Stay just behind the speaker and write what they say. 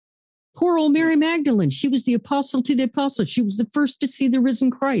Poor old Mary Magdalene. She was the apostle to the apostles. She was the first to see the risen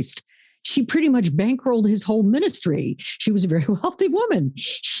Christ. She pretty much bankrolled his whole ministry. She was a very wealthy woman.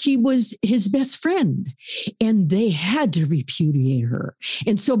 She was his best friend, and they had to repudiate her.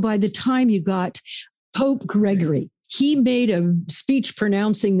 And so by the time you got Pope Gregory, he made a speech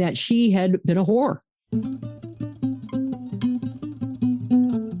pronouncing that she had been a whore.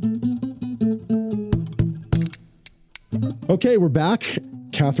 Okay, we're back.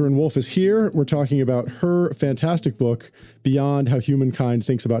 Katherine Wolf is here. We're talking about her fantastic book, Beyond How Humankind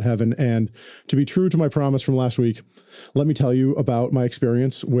Thinks About Heaven. And to be true to my promise from last week, let me tell you about my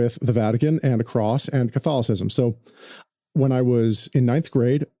experience with the Vatican and a cross and Catholicism. So when I was in 9th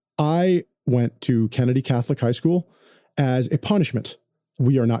grade, I went to Kennedy Catholic High School as a punishment.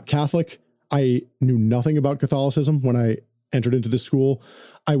 We are not Catholic. I knew nothing about Catholicism when I entered into this school.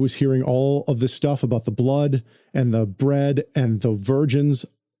 I was hearing all of this stuff about the blood and the bread and the virgins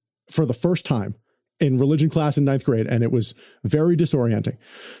for the first time in religion class in 9th grade, and it was very disorienting.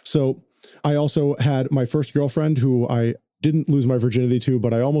 So I also had my first girlfriend who I didn't lose my virginity to,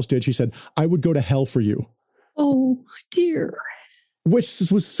 but I almost did. She said, I would go to hell for you. Oh, dear.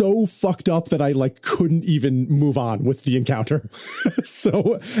 Which was so fucked up that I couldn't even move on with the encounter.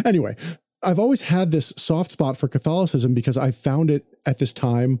 So anyway, I've always had this soft spot for Catholicism because I found it at this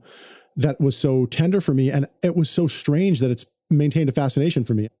time that was so tender for me. And it was so strange that it's maintained a fascination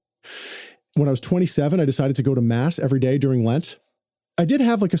for me. When I was 27, I decided to go to Mass every day during Lent. I did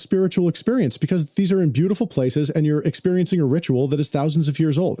have a spiritual experience because these are in beautiful places and you're experiencing a ritual that is thousands of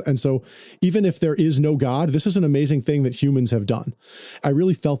years old. And so even if there is no God, this is an amazing thing that humans have done. I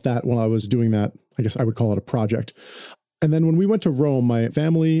really felt that when I was doing that. I guess I would call it a project. And then when we went to Rome, my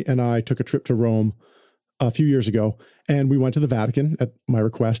family and I took a trip to Rome a few years ago, and we went to the Vatican at my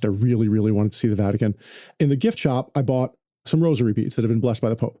request. I really, really wanted to see the Vatican. In the gift shop, I bought some rosary beads that had been blessed by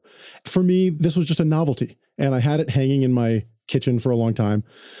the Pope. For me, this was just a novelty, and I had it hanging in my kitchen for a long time.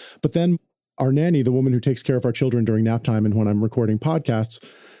 But then our nanny, the woman who takes care of our children during nap time and when I'm recording podcasts,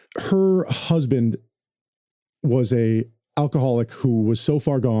 her husband was a alcoholic who was so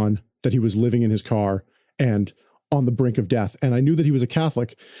far gone that he was living in his car and on the brink of death. And I knew that he was a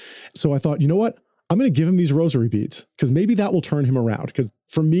Catholic. So I thought, you know what? I'm going to give him these rosary beads because maybe that will turn him around. Because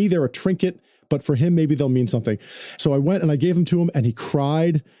for me, they're a trinket, but for him, maybe they'll mean something. So I went and I gave them to him and he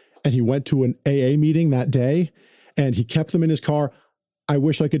cried and he went to an AA meeting that day and he kept them in his car. I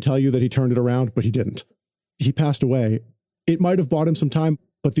wish I could tell you that he turned it around, but he didn't. He passed away. It might have bought him some time,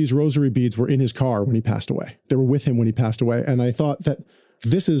 but these rosary beads were in his car when he passed away. They were with him when he passed away. And I thought that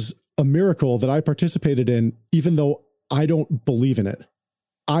this is a miracle that I participated in, even though I don't believe in it.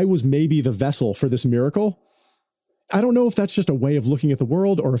 I was maybe the vessel for this miracle. I don't know if that's just a way of looking at the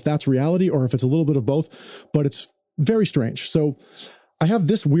world or if that's reality or if it's a little bit of both, but it's very strange. So I have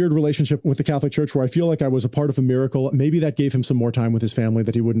this weird relationship with the Catholic Church where I feel like I was a part of a miracle. Maybe that gave him some more time with his family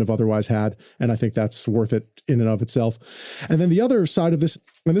that he wouldn't have otherwise had. And I think that's worth it in and of itself. And then the other side of this,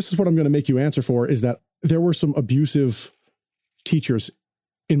 and this is what I'm going to make you answer for, is that there were some abusive teachers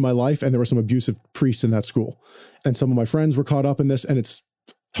in my life, and there were some abusive priests in that school. And some of my friends were caught up in this, and it's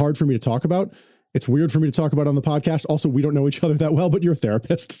hard for me to talk about. It's weird for me to talk about on the podcast. Also, we don't know each other that well, but you're a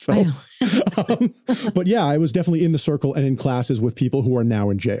therapist. So, but yeah, I was definitely in the circle and in classes with people who are now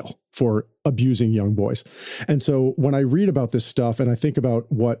in jail for abusing young boys. And so when I read about this stuff and I think about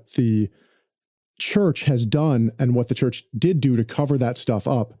what the church has done and what the church did do to cover that stuff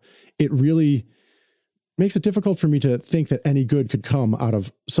up, it really makes it difficult for me to think that any good could come out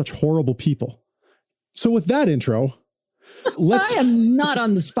of such horrible people. So with that intro, I am not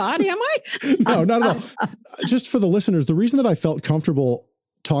on the spot, am I? No, not at all. Just for the listeners, the reason that I felt comfortable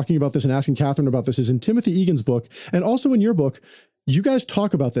talking about this and asking Katherine about this is in Timothy Egan's book, and also in your book, you guys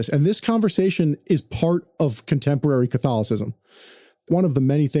talk about this, and this conversation is part of contemporary Catholicism. One of the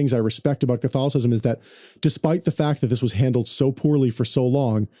many things I respect about Catholicism is that despite the fact that this was handled so poorly for so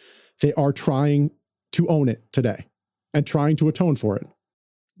long, they are trying to own it today and trying to atone for it.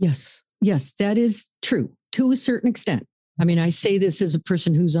 Yes, that is true to a certain extent. I mean, I say this as a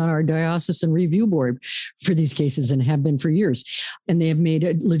person who's on our diocesan review board for these cases and have been for years. And they have made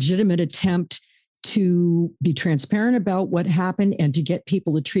a legitimate attempt to be transparent about what happened and to get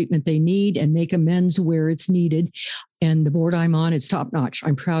people the treatment they need and make amends where it's needed. And the board I'm on is top notch.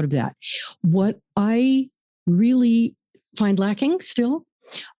 I'm proud of that. What I really find lacking still,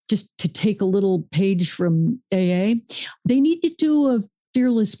 just to take a little page from AA, they need to do a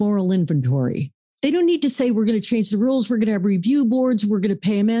fearless moral inventory. They don't need to say, we're going to change the rules, we're going to have review boards, we're going to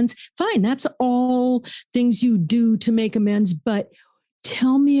pay amends. Fine, that's all things you do to make amends. But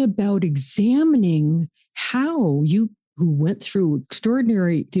tell me about examining how you who went through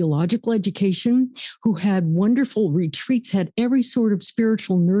extraordinary theological education, who had wonderful retreats, had every sort of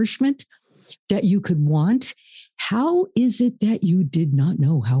spiritual nourishment that you could want. How is it that you did not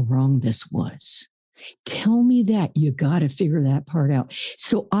know how wrong this was? Tell me that. You got to figure that part out.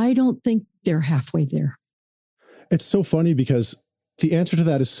 So I don't think they're halfway there. It's so funny because the answer to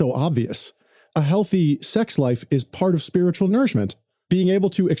that is so obvious. A healthy sex life is part of spiritual nourishment. Being able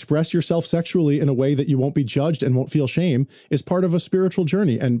to express yourself sexually in a way that you won't be judged and won't feel shame is part of a spiritual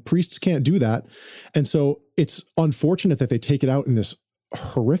journey, and priests can't do that. And so it's unfortunate that they take it out in this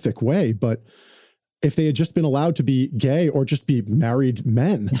horrific way, but if they had just been allowed to be gay or just be married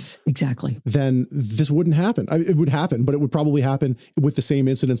men, yes, exactly, then this wouldn't happen. It would happen, but it would probably happen with the same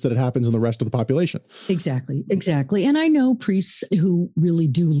incidents that it happens in the rest of the population. Exactly. And I know priests who really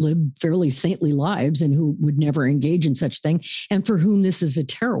do live fairly saintly lives and who would never engage in such thing, and for whom this is a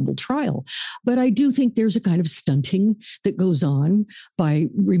terrible trial. But I do think there's a kind of stunting that goes on by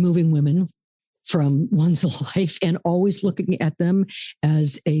removing women from one's life and always looking at them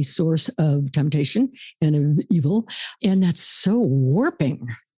as a source of temptation and of evil. And that's so warping.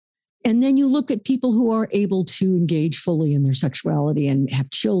 And then you look at people who are able to engage fully in their sexuality and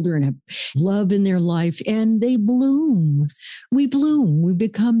have children, have love in their life, and they bloom. We bloom, we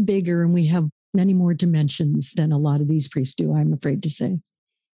become bigger, and we have many more dimensions than a lot of these priests do, I'm afraid to say.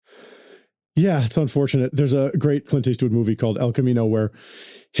 Yeah, it's unfortunate. There's a great Clint Eastwood movie called El Camino where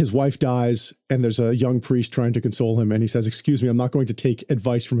his wife dies and there's a young priest trying to console him. And he says, "Excuse me, I'm not going to take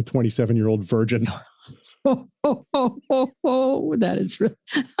advice from a 27-year-old virgin." That is real.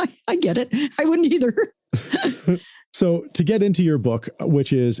 I get it. I wouldn't either. So to get into your book,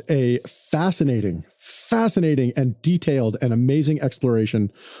 which is a fascinating and detailed and amazing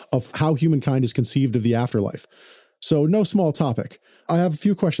exploration of how humankind is conceived of the afterlife. So no small topic. I have a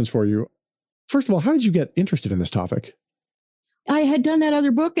few questions for you. First of all, how did you get interested in this topic? I had done that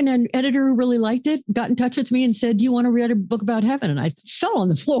other book, and an editor who really liked it got in touch with me and said, "Do you want to read a book about heaven?" And I fell on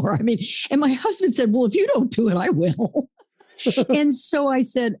the floor. And my husband said, "Well, if you don't do it, I will." And so I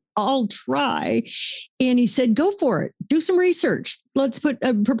said, "I'll try." And he said, "Go for it. Do some research. Let's put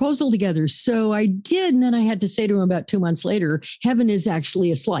a proposal together." So I did. And then I had to say to him about 2 months later, heaven is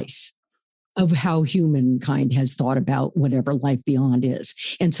actually a slice of how humankind has thought about whatever life beyond is.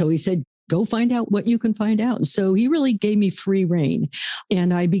 And so he said, "Go find out what you can find out." So he really gave me free rein,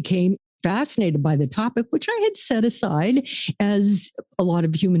 and I became fascinated by the topic, which I had set aside, as a lot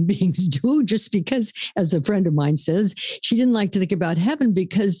of human beings do, just because, as a friend of mine says, she didn't like to think about heaven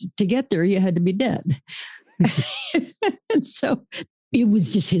because to get there, you had to be dead. And so it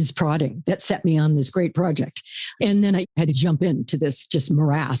was just his prodding that set me on this great project. And then I had to jump into this just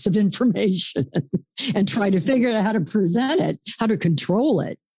morass of information and try to figure out how to present it, how to control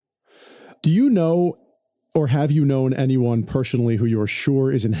it. Do you know, or have you known anyone personally who you're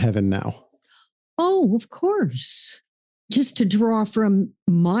sure is in heaven now? Oh, of course. Just to draw from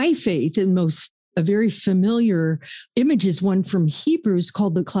my faith, and a very familiar image is one from Hebrews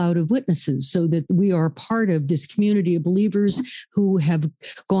called the cloud of witnesses, so that we are part of this community of believers who have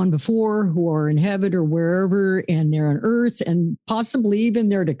gone before, who are in heaven or wherever, and they're on earth and possibly even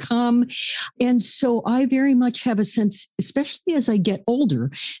there to come. And so I very much have a sense, especially as I get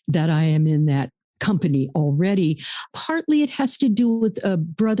older, that I am in that company already. Partly it has to do with a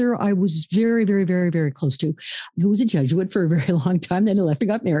brother I was very, very, very, very close to, who was a Jesuit for a very long time. Then he left and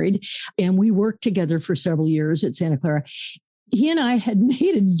got married, and we worked together for several years at Santa Clara. He and I had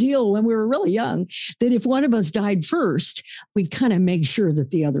made a deal when we were really young that if one of us died first, we'd kind of make sure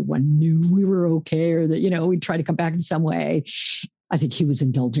that the other one knew we were okay, or that, we'd try to come back in some way. I think he was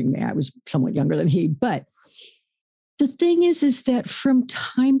indulging me. I was somewhat younger than he. But the thing is that from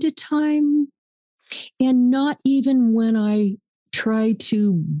time to time, and not even when I try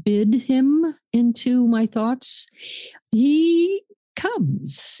to bid him into my thoughts, he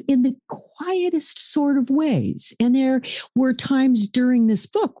comes in the quietest sort of ways. And there were times during this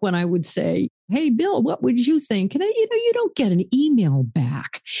book when I would say, "Hey, Bill, what would you think?" And you don't get an email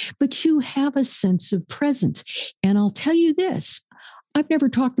back, but you have a sense of presence. And I'll tell you this, I've never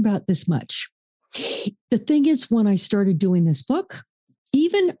talked about this much. The thing is, when I started doing this book,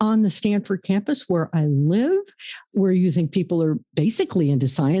 even on the Stanford campus where I live, where you think people are basically into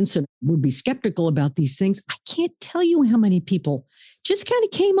science and would be skeptical about these things, I can't tell you how many people just kind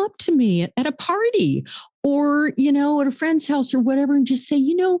of came up to me at a party or, at a friend's house or whatever, and just say,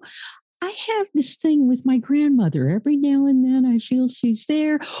 I have this thing with my grandmother. Every now and then I feel she's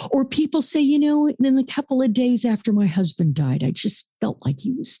there. Or people say, in the couple of days after my husband died, I just felt like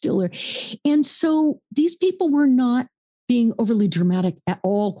he was still there. And so these people were not being overly dramatic at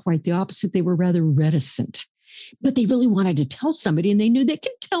all, quite the opposite. They were rather reticent. but they really wanted to tell somebody and they knew they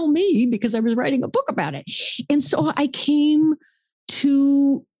could tell me because I was writing a book about it. And so I came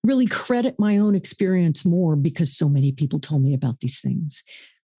to really credit my own experience more because so many people told me about these things.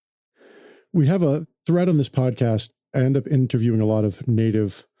 We have a thread on this podcast. I end up interviewing a lot of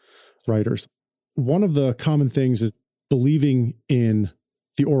Native writers. One of the common things is believing in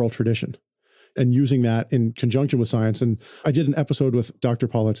the oral tradition and using that in conjunction with science. And I did an episode with Dr.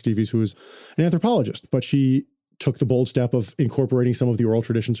 Paulette Stevies, who is an anthropologist, but she took the bold step of incorporating some of the oral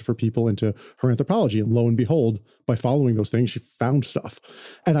traditions for people into her anthropology. And lo and behold, by following those things, she found stuff.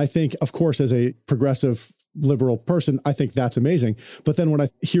 And I think, of course, as a progressive liberal person, I think that's amazing. But then when I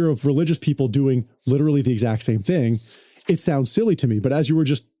hear of religious people doing literally the exact same thing, it sounds silly to me. But as you were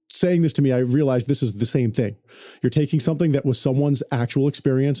just saying this to me, I realized this is the same thing. You're taking something that was someone's actual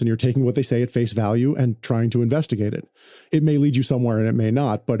experience and you're taking what they say at face value and trying to investigate it. It may lead you somewhere and it may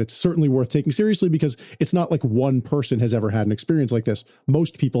not, but it's certainly worth taking seriously because it's not like one person has ever had an experience like this.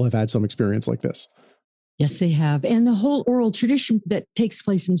 Most people have had some experience like this. Yes, they have. And the whole oral tradition that takes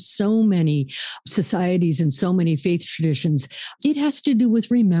place in so many societies and so many faith traditions, it has to do with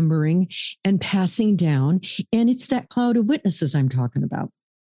remembering and passing down. And it's that cloud of witnesses I'm talking about.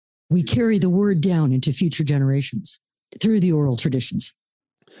 We carry the word down into future generations through the oral traditions.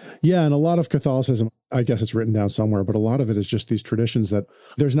 Yeah, and a lot of Catholicism, I guess it's written down somewhere, but a lot of it is just these traditions that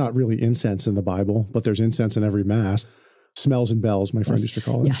there's not really incense in the Bible, but there's incense in every mass. Smells and bells, my friend used to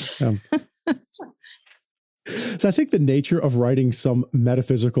call it. Yes. So I think the nature of writing some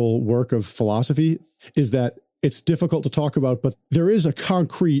metaphysical work of philosophy is that it's difficult to talk about, but there is a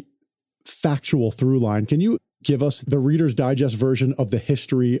concrete factual through line. Can you give us the Reader's Digest version of the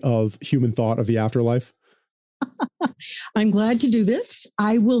history of human thought of the afterlife? I'm glad to do this.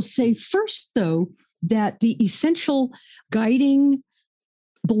 I will say first, though, that the essential guiding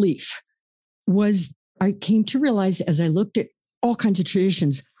belief was I came to realize as I looked at all kinds of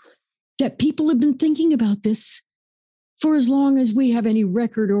traditions that people have been thinking about this for as long as we have any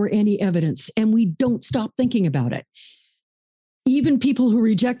record or any evidence, and we don't stop thinking about it. Even people who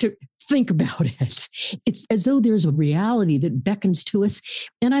reject it think about it. It's as though there's a reality that beckons to us.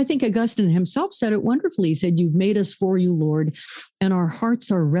 And I think Augustine himself said it wonderfully. He said, "You've made us for you, Lord, and our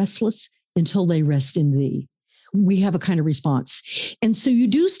hearts are restless until they rest in thee." We have a kind of response. And so you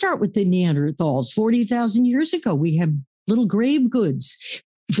do start with the Neanderthals 40,000 years ago. We have little grave goods.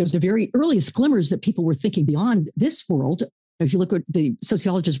 There's the very earliest glimmers that people were thinking beyond this world. If you look at the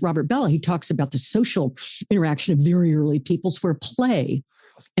sociologist Robert Bellah, he talks about the social interaction of very early peoples where play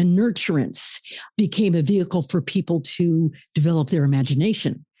and nurturance became a vehicle for people to develop their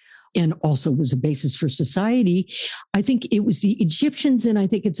imagination and also was a basis for society. I think it was the Egyptians, and I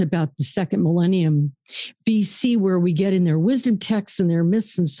think it's about the second millennium BC, where we get in their wisdom texts and their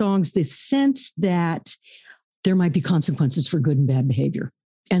myths and songs this sense that there might be consequences for good and bad behavior,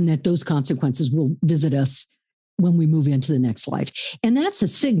 and that those consequences will visit us when we move into the next life. And that's a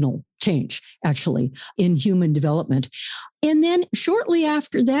signal change, actually, in human development. And then shortly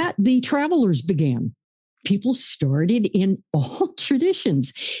after that, the travelers began. People started in all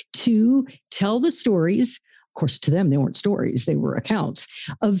traditions to tell the stories. Of course, to them, they weren't stories, they were accounts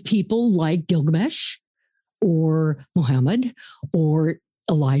of people like Gilgamesh or Muhammad or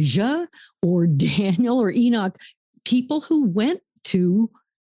Elijah or Daniel or Enoch, people who went to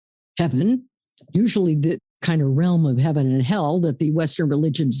heaven, usually the kind of realm of heaven and hell that the Western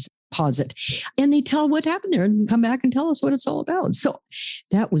religions posit. And they tell what happened there and come back and tell us what it's all about. So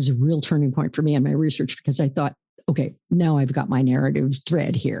that was a real turning point for me in my research, because I thought, okay, now I've got my narrative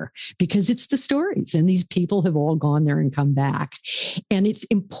thread here, because it's the stories and these people have all gone there and come back. And it's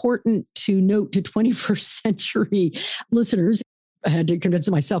important to note to 21st century listeners, I had to convince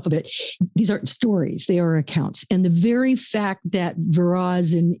myself of it. These aren't stories, they are accounts. And the very fact that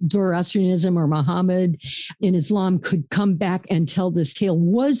Viraz in Zoroastrianism or Muhammad in Islam could come back and tell this tale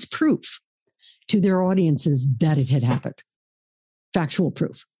was proof to their audiences that it had happened. Factual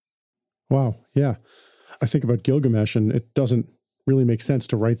proof. Wow. Yeah. I think about Gilgamesh, and it doesn't really make sense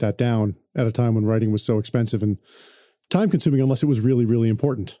to write that down at a time when writing was so expensive and time consuming, unless it was really, really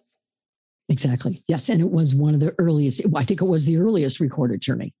important. Exactly. Yes. And it was one of the earliest, I think it was the earliest recorded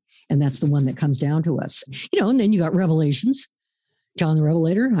journey. And that's the one that comes down to us. And then you got Revelations, John the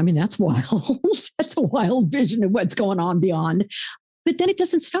Revelator. I mean, that's wild. That's a wild vision of what's going on beyond. But then it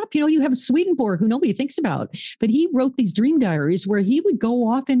doesn't stop. You have Swedenborg, who nobody thinks about, but he wrote these dream diaries where he would go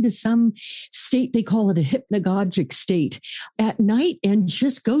off into some state, they call it a hypnagogic state, at night and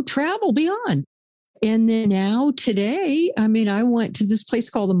just go travel beyond. And then now today, I mean, I went to this place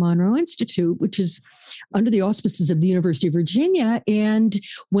called the Monroe Institute, which is under the auspices of the University of Virginia, and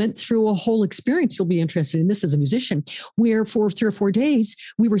went through a whole experience. You'll be interested in this as a musician, where for 3 or 4 days,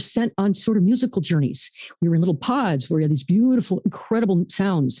 we were sent on sort of musical journeys. We were in little pods where we had these beautiful, incredible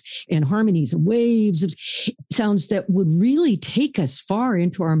sounds and harmonies and waves of sounds that would really take us far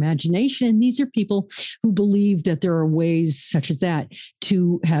into our imagination. And these are people who believe that there are ways such as that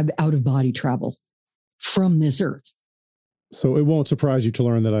to have out-of-body travel from this earth. So it won't surprise you to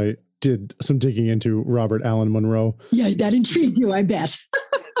learn that I did some digging into Robert Allen Monroe. Yeah, that intrigued you, I bet.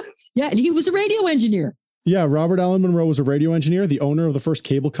 Yeah, and he was a radio engineer. Yeah, Robert Allen Monroe was a radio engineer, the owner of the first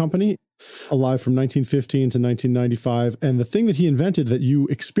cable company, alive from 1915 to 1995. And the thing that he invented that you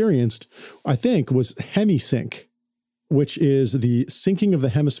experienced, I think, was hemisync, which is the syncing of the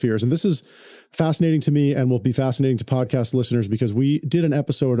hemispheres. And this is fascinating to me and will be fascinating to podcast listeners because we did an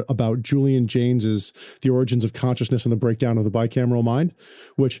episode about Julian Jaynes's The Origins of Consciousness and the Breakdown of the Bicameral Mind,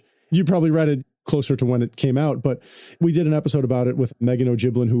 which you probably read it closer to when it came out, but we did an episode about it with Megan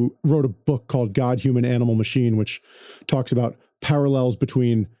O'Giblin, who wrote a book called God, Human, Animal, Machine, which talks about parallels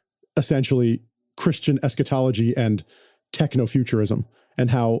between essentially Christian eschatology and technofuturism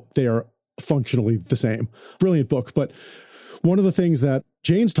and how they are functionally the same. Brilliant book. But one of the things that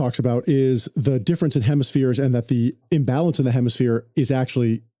Jaynes talks about is the difference in hemispheres and that the imbalance in the hemisphere is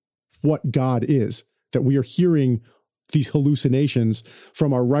actually what God is, that we are hearing these hallucinations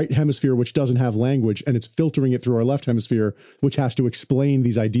from our right hemisphere, which doesn't have language, and it's filtering it through our left hemisphere, which has to explain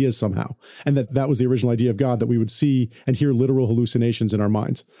these ideas somehow. And that was the original idea of God, that we would see and hear literal hallucinations in our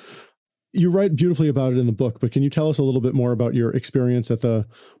minds. You write beautifully about it in the book, but can you tell us a little bit more about your experience at the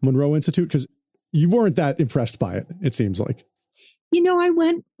Monroe Institute? Because you weren't that impressed by it, it seems like. You know, I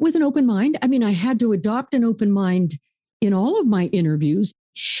went with an open mind. I mean, I had to adopt an open mind in all of my interviews.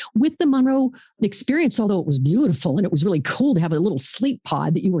 With the Monroe experience, although it was beautiful and it was really cool to have a little sleep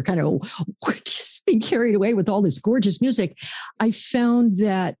pod that you were kind of just being carried away with all this gorgeous music, I found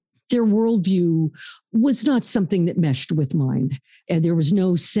that their worldview was not something that meshed with mine. And there was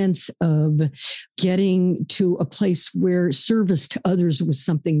no sense of getting to a place where service to others was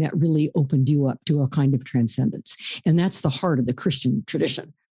something that really opened you up to a kind of transcendence. And that's the heart of the Christian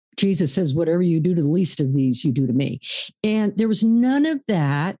tradition. Jesus says, whatever you do to the least of these, you do to me. And there was none of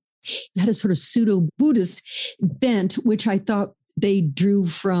that. It had a sort of pseudo-Buddhist bent, which I thought they drew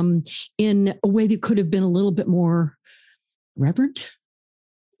from in a way that could have been a little bit more reverent,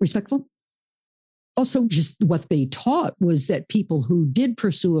 respectful. Also, just what they taught was that people who did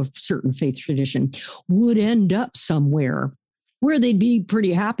pursue a certain faith tradition would end up somewhere where they'd be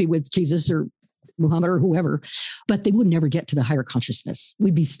pretty happy with Jesus or Muhammad or whoever, but they would never get to the higher consciousness.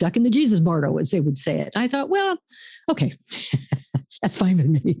 We'd be stuck in the Jesus bardo, as they would say it. I thought, well, okay, that's fine with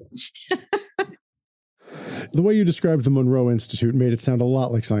me. The way you described the Monroe Institute made it sound a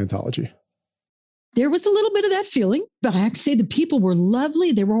lot like Scientology. There was a little bit of that feeling, but I have to say the people were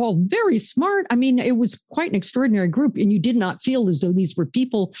lovely. They were all very smart. I mean, it was quite an extraordinary group, and you did not feel as though these were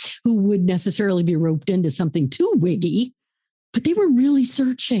people who would necessarily be roped into something too wiggy, but they were really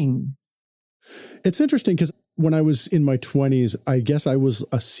searching. It's interesting because when I was in my 20s, I guess I was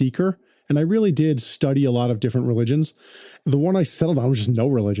a seeker, and I really did study a lot of different religions. The one I settled on was just no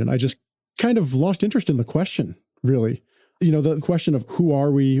religion. I just kind of lost interest in the question, really. You know, the question of who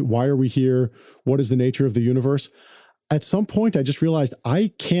are we? Why are we here? What is the nature of the universe? At some point, I just realized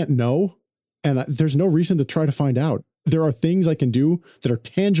I can't know, and there's no reason to try to find out. There are things I can do that are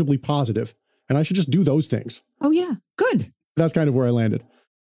tangibly positive, and I should just do those things. Oh, yeah. Good. That's kind of where I landed.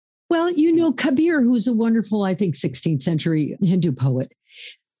 Well, you know, Kabir, who's a wonderful, I think, 16th century Hindu poet,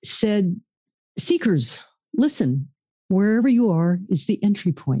 said, seekers, listen, wherever you are is the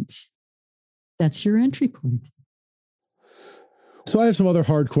entry point. That's your entry point. So I have some other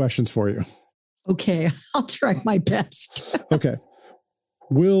hard questions for you. Okay, I'll try my best. Okay.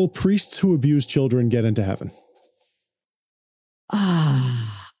 Will priests who abuse children get into heaven?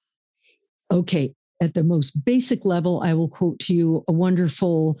 Okay. At the most basic level, I will quote to you a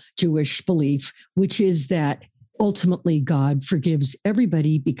wonderful Jewish belief, which is that ultimately God forgives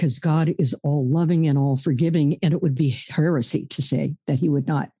everybody because God is all loving and all forgiving. And it would be heresy to say that he would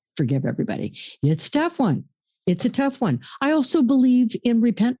not forgive everybody. It's a tough one. It's a tough one. I also believe in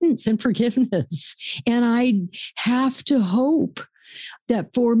repentance and forgiveness. And I have to hope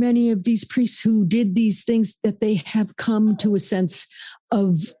that for many of these priests who did these things, that they have come to a sense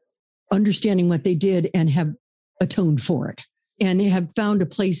of understanding what they did and have atoned for it and have found a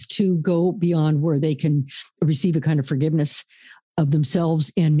place to go beyond where they can receive a kind of forgiveness of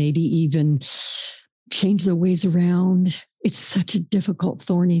themselves and maybe even change their ways around. It's such a difficult,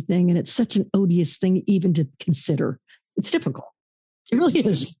 thorny thing, and it's such an odious thing even to consider. It's difficult. It really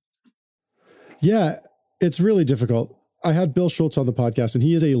is. Yeah, it's really difficult. I had Bill Schultz on the podcast, and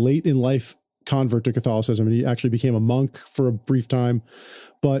he is a late in life convert to Catholicism, and he actually became a monk for a brief time.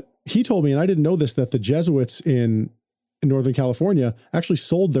 But he told me, and I didn't know this, that the Jesuits in Northern California actually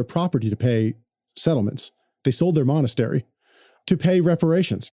sold their property to pay settlements. They sold their monastery to pay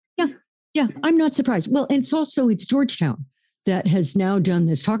reparations. Yeah, I'm not surprised. Well, and it's Georgetown that has now done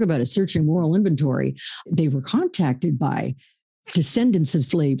this. Talk about a search and moral inventory. They were contacted by descendants of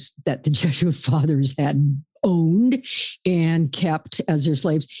slaves that the Jesuit fathers had owned and kept as their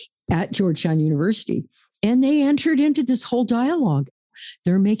slaves at Georgetown University. And they entered into this whole dialogue.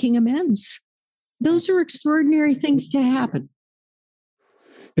 They're making amends. Those are extraordinary things to happen.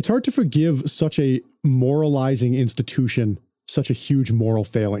 It's hard to forgive such a moralizing institution, such a huge moral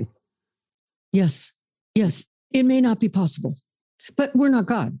failing. Yes. It may not be possible, but we're not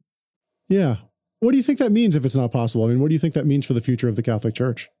God. Yeah. What do you think that means if it's not possible? I mean, what do you think that means for the future of the Catholic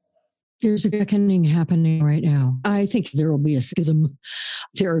Church? There's a reckoning happening right now. I think there will be a schism.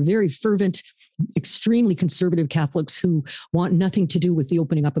 There are very fervent, extremely conservative Catholics who want nothing to do with the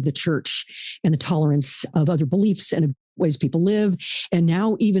opening up of the church and the tolerance of other beliefs and ways people live. And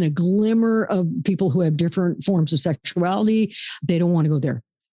now even a glimmer of people who have different forms of sexuality, they don't want to go there.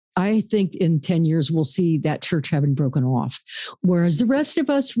 I think in 10 years, we'll see that church having broken off. Whereas the rest of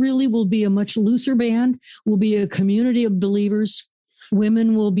us really will be a much looser band. We'll be a community of believers.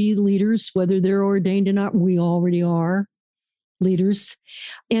 Women will be leaders, whether they're ordained or not. We already are leaders.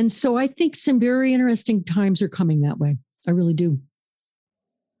 And so I think some very interesting times are coming that way. I really do.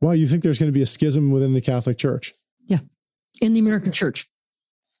 Wow, you think there's going to be a schism within the Catholic Church? Yeah, in the American church.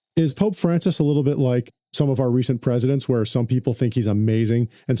 Is Pope Francis a little bit like some of our recent presidents, where some people think he's amazing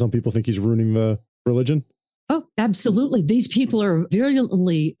and some people think he's ruining the religion? Oh, absolutely. These people are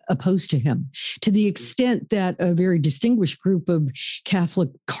virulently opposed to him, to the extent that a very distinguished group of Catholic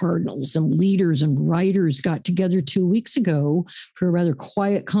cardinals and leaders and writers got together 2 weeks ago for a rather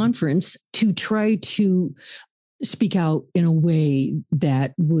quiet conference to try to speak out in a way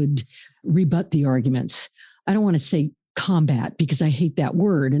that would rebut the arguments. I don't want to say combat, because I hate that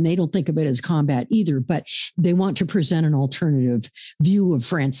word, and they don't think of it as combat either, but they want to present an alternative view of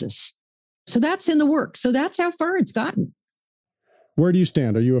Francis. So that's in the work. So that's how far it's gotten. Where do you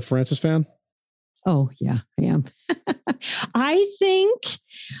stand? Are you a Francis fan? Oh, yeah, I am. I think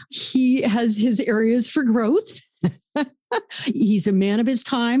he has his areas for growth. He's a man of his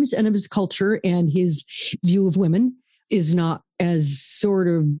times and of his culture, and his view of women is not as sort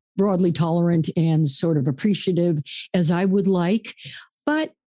of broadly tolerant and sort of appreciative as I would like,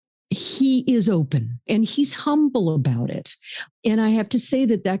 but he is open and he's humble about it. And I have to say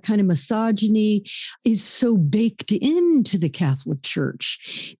that kind of misogyny is so baked into the Catholic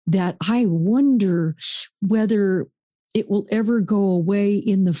Church that I wonder whether it will ever go away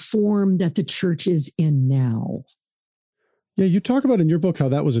in the form that the church is in now. Yeah, you talk about in your book how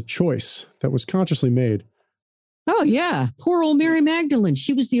that was a choice that was consciously made. Oh, yeah. Poor old Mary Magdalene.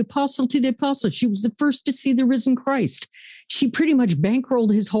 She was the apostle to the apostles. She was the first to see the risen Christ. She pretty much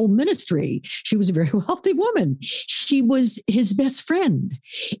bankrolled his whole ministry. She was a very wealthy woman. She was his best friend,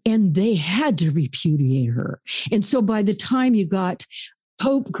 and they had to repudiate her. And so by the time you got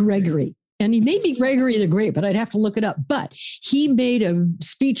Pope Gregory, and he may be Gregory the Great, but I'd have to look it up, but he made a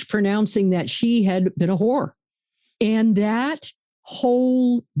speech pronouncing that she had been a whore. And that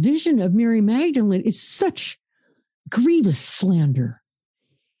whole vision of Mary Magdalene is such grievous slander,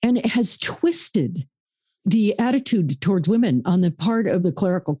 and it has twisted the attitude towards women on the part of the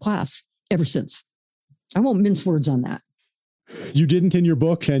clerical class ever since. I won't mince words on that. You didn't in your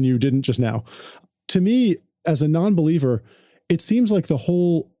book, and you didn't just now. To me, as a non-believer, it seems like the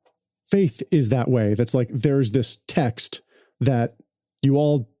whole faith is that way. That's like there's this text that you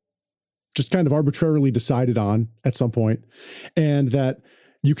all just kind of arbitrarily decided on at some point, and that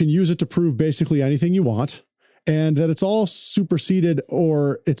you can use it to prove basically anything you want, and that it's all superseded,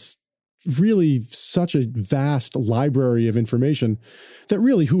 or it's really such a vast library of information that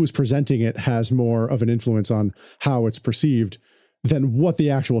really who is presenting it has more of an influence on how it's perceived than what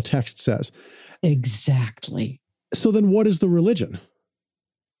the actual text says. Exactly. So then what is the religion?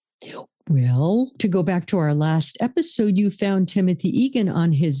 Well, to go back to our last episode, you found Timothy Egan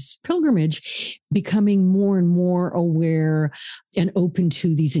on his pilgrimage, becoming more and more aware and open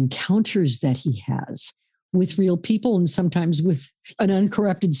to these encounters that he has with real people, and sometimes with an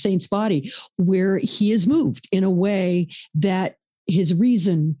uncorrupted saint's body, where he is moved in a way that his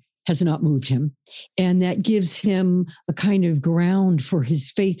reason has not moved him. And that gives him a kind of ground for his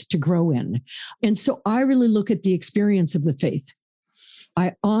faith to grow in. And so I really look at the experience of the faith.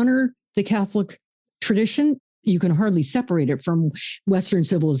 I honor the Catholic tradition. You can hardly separate it from Western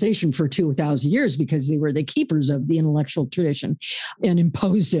civilization for 2,000 years because they were the keepers of the intellectual tradition and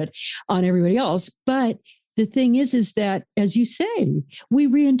imposed it on everybody else. But the thing is that, as you say, we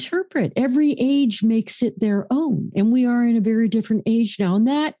reinterpret. Every age makes it their own. And we are in a very different age now. And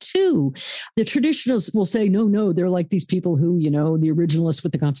that, too, the traditionalists will say, no, they're like these people who, the originalists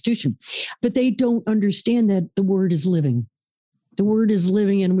with the Constitution. But they don't understand that the word is living. The word is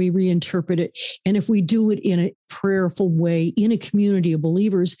living and we reinterpret it. And if we do it in a prayerful way, in a community of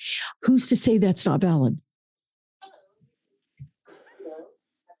believers, who's to say that's not valid?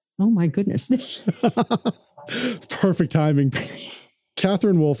 Oh, my goodness. Perfect timing.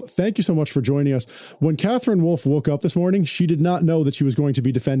 Catherine Wolf, thank you so much for joining us. When Catherine Wolf woke up this morning, she did not know that she was going to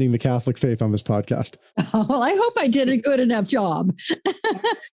be defending the Catholic faith on this podcast. Oh, well, I hope I did a good enough job.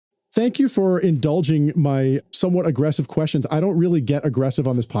 Thank you for indulging my somewhat aggressive questions. I don't really get aggressive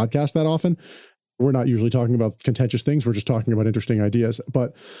on this podcast that often. We're not usually talking about contentious things. We're just talking about interesting ideas.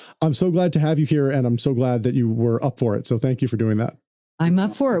 But I'm so glad to have you here, and I'm so glad that you were up for it. So thank you for doing that. I'm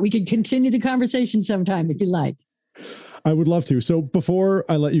up for it. We can continue the conversation sometime if you like. I would love to. So before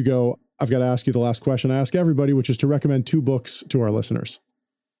I let you go, I've got to ask you the last question I ask everybody, which is to recommend 2 books to our listeners.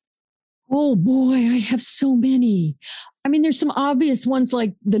 Oh, boy, I have so many. I mean, there's some obvious ones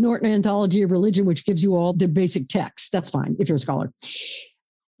like the Norton Anthology of Religion, which gives you all the basic texts. That's fine if you're a scholar.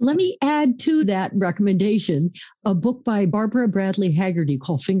 Let me add to that recommendation a book by Barbara Bradley Haggerty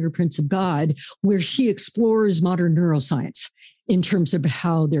called Fingerprints of God, where she explores modern neuroscience in terms of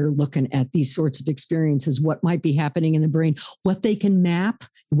how they're looking at these sorts of experiences, what might be happening in the brain, what they can map,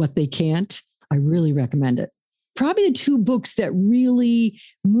 what they can't. I really recommend it. Probably the 2 books that really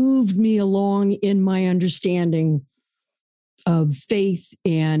moved me along in my understanding of faith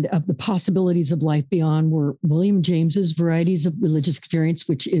and of the possibilities of life beyond were William James's Varieties of Religious Experience,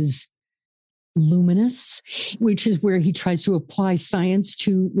 which is luminous, which is where he tries to apply science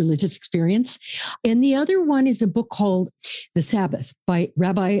to religious experience. And the other one is a book called The Sabbath by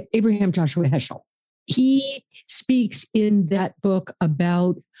Rabbi Abraham Joshua Heschel. He speaks in that book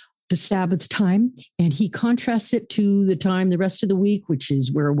about the Sabbath time, and he contrasts it to the time the rest of the week, which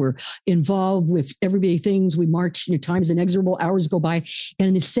is where we're involved with everyday things. We march, time is inexorable, hours go by, and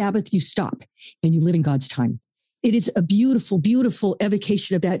in the Sabbath you stop and you live in God's time. It is a beautiful, beautiful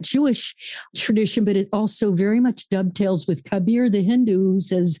evocation of that Jewish tradition, but it also very much dovetails with Kabir, the Hindu, who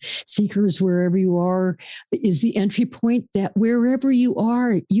says, seekers, wherever you are, is the entry point, that wherever you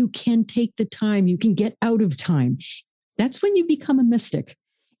are, you can take the time, you can get out of time. That's when you become a mystic.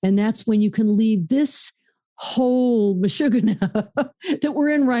 And that's when you can leave this whole meshugana that we're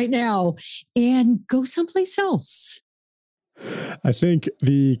in right now and go someplace else. I think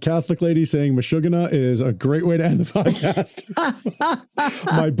the Catholic lady saying meshugana is a great way to end the podcast.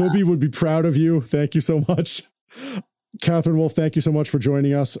 My booby would be proud of you. Thank you so much. Catherine Wolf, thank you so much for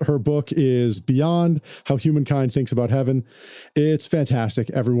joining us. Her book is Beyond: How Humankind Thinks About Heaven. It's fantastic.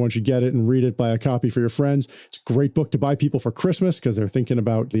 Everyone should get it and read it. Buy a copy for your friends. It's a great book to buy people for Christmas because they're thinking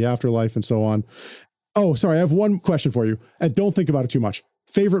about the afterlife and so on. Oh, sorry. I have one question for you, and don't think about it too much.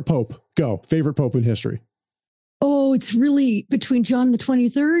 Favorite Pope? Go. Favorite Pope in history? Oh, it's really between John the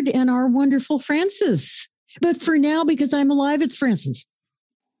 23rd and our wonderful Francis. But for now, because I'm alive, it's Francis.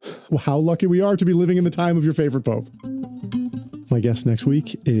 Well, how lucky we are to be living in the time of your favorite Pope. My guest next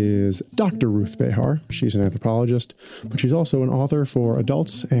week is Dr. Ruth Behar. She's an anthropologist, but she's also an author for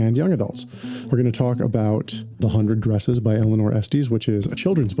adults and young adults. We're going to talk about The 100 Dresses by Eleanor Estes, which is a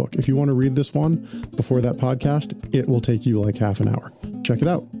children's book. If you want to read this one before that podcast, it will take you like half an hour. Check it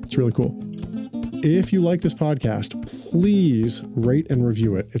out. It's really cool. If you like this podcast, please rate and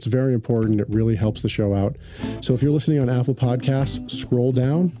review it. It's very important. It really helps the show out. So if you're listening on Apple Podcasts, scroll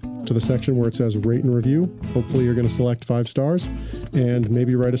down to the section where it says rate and review. Hopefully you're going to select 5 stars and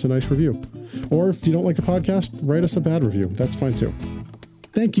maybe write us a nice review. Or if you don't like the podcast, write us a bad review. That's fine too.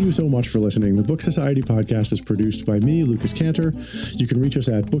 Thank you so much for listening. The Book Society podcast is produced by me, Lucas Cantor. You can reach us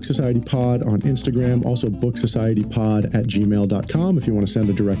at Book Society Pod on Instagram, also booksocietypod@gmail.com if you want to send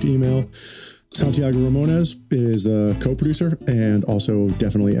a direct email. Santiago Ramones is the co-producer and also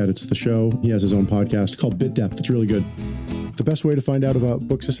definitely edits the show. He has his own podcast called Bit Depth. It's really good. The best way to find out about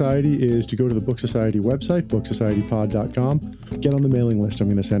Book Society is to go to the Book Society website, booksocietypod.com. Get on the mailing list. I'm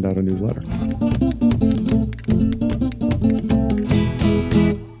going to send out a newsletter.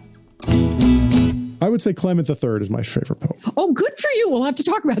 I would say Clement III is my favorite pope. Oh, good for you. We'll have to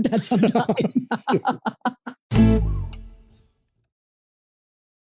talk about that sometime.